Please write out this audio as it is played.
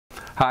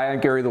Hi,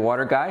 I'm Gary the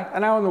Water Guy,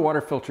 and I own the water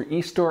filter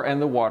eStore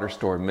and the water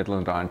store in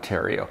Midland,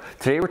 Ontario.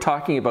 Today we're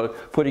talking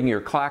about putting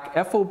your Clack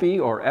FOB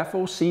or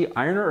FOC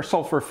ironer or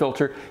sulfur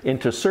filter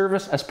into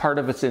service as part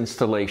of its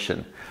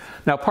installation.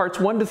 Now, parts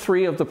 1 to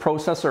 3 of the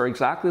process are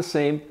exactly the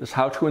same as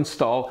how to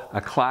install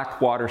a Clack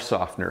water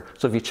softener.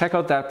 So if you check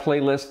out that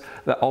playlist,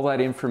 all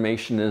that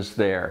information is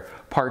there.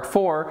 Part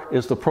 4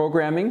 is the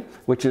programming,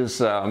 which is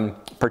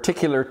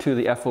particular to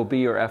the FOB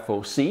or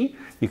FOC.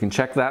 You can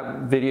check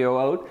that video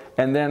out.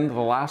 And then the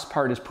last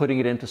part is putting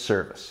it into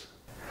service.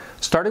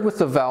 Starting with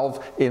the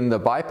valve in the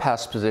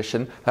bypass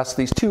position, that's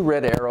these two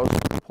red arrows,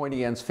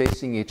 pointy ends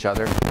facing each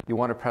other. You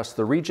want to press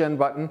the REGEN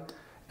button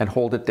and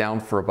hold it down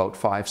for about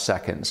 5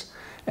 seconds.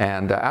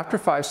 And after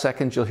 5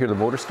 seconds, you'll hear the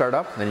motor start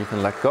up, then you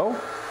can let go.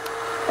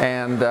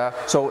 And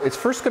so it's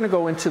first going to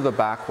go into the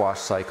backwash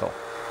cycle.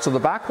 So the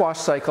backwash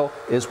cycle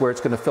is where it's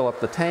going to fill up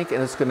the tank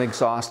and it's going to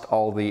exhaust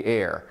all the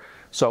air.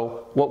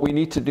 So what we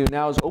need to do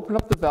now is open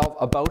up the valve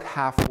about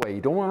halfway.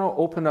 You don't want to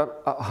open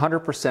up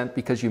 100%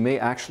 because you may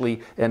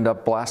actually end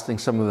up blasting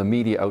some of the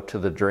media out to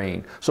the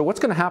drain. So what's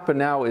going to happen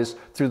now is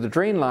through the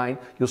drain line,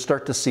 you'll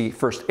start to see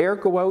first air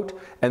go out,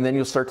 and then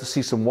you'll start to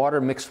see some water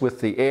mixed with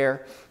the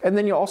air, and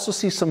then you'll also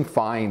see some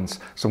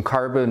fines, some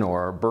carbon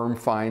or berm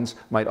fines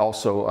might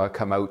also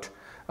come out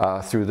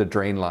through the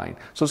drain line.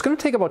 So it's going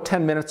to take about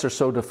 10 minutes or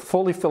so to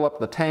fully fill up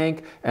the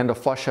tank and to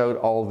flush out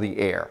all the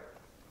air.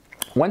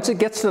 Once it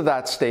gets to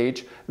that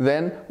stage,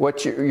 then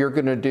what you're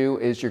going to do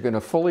is you're going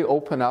to fully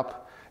open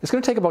up. It's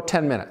going to take about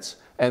 10 minutes.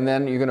 And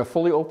then you're going to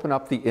fully open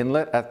up the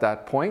inlet at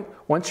that point.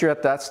 Once you're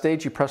at that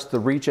stage, you press the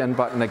REGEN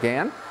button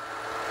again.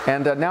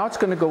 And now it's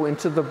going to go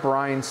into the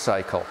brine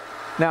cycle.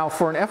 Now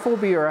for an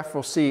FOB or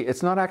FOC,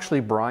 it's not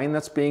actually brine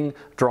that's being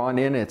drawn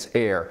in, it's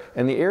air.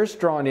 And the air is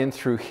drawn in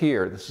through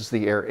here. This is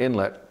the air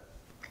inlet.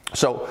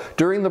 So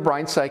during the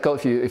brine cycle,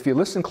 if you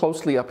listen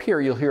closely up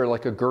here, you'll hear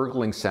like a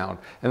gurgling sound.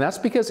 And that's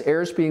because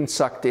air is being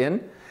sucked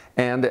in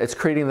and it's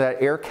creating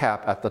that air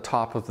cap at the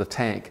top of the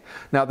tank.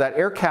 Now that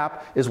air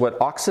cap is what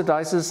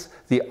oxidizes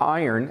the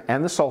iron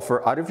and the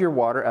sulfur out of your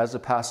water as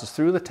it passes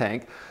through the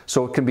tank,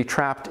 so it can be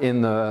trapped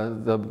in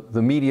the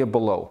media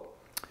below.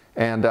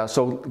 And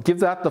so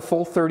give that the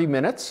full 30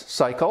 minutes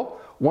cycle.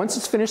 Once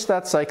it's finished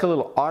that cycle,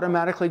 it'll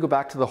automatically go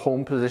back to the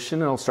home position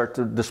and it'll start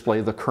to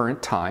display the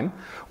current time.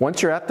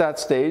 Once you're at that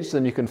stage,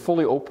 then you can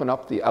fully open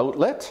up the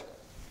outlet.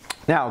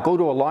 Now go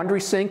to a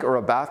laundry sink or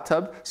a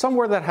bathtub,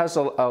 somewhere that has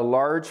a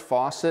large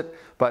faucet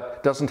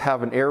but doesn't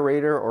have an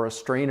aerator or a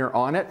strainer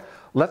on it.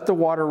 Let the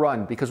water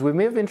run, because we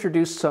may have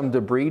introduced some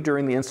debris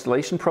during the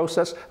installation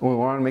process and we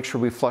want to make sure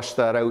we flush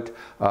that out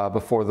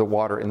before the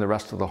water in the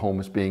rest of the home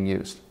is being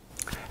used.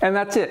 And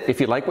that's it. If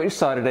you like what you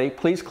saw today,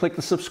 please click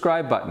the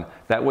subscribe button.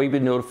 That way you'll be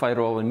notified of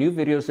all the new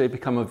videos that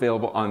become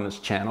available on this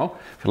channel.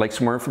 If you'd like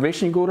some more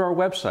information, you can go to our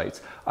websites,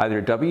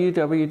 either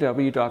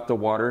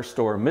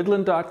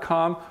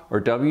www.thewaterstoremidland.com or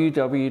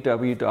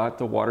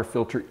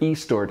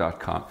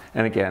www.thewaterfiltereStore.com.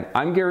 And again,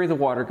 I'm Gary the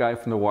Water Guy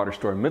from the Water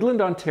Store in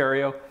Midland,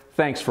 Ontario.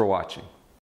 Thanks for watching.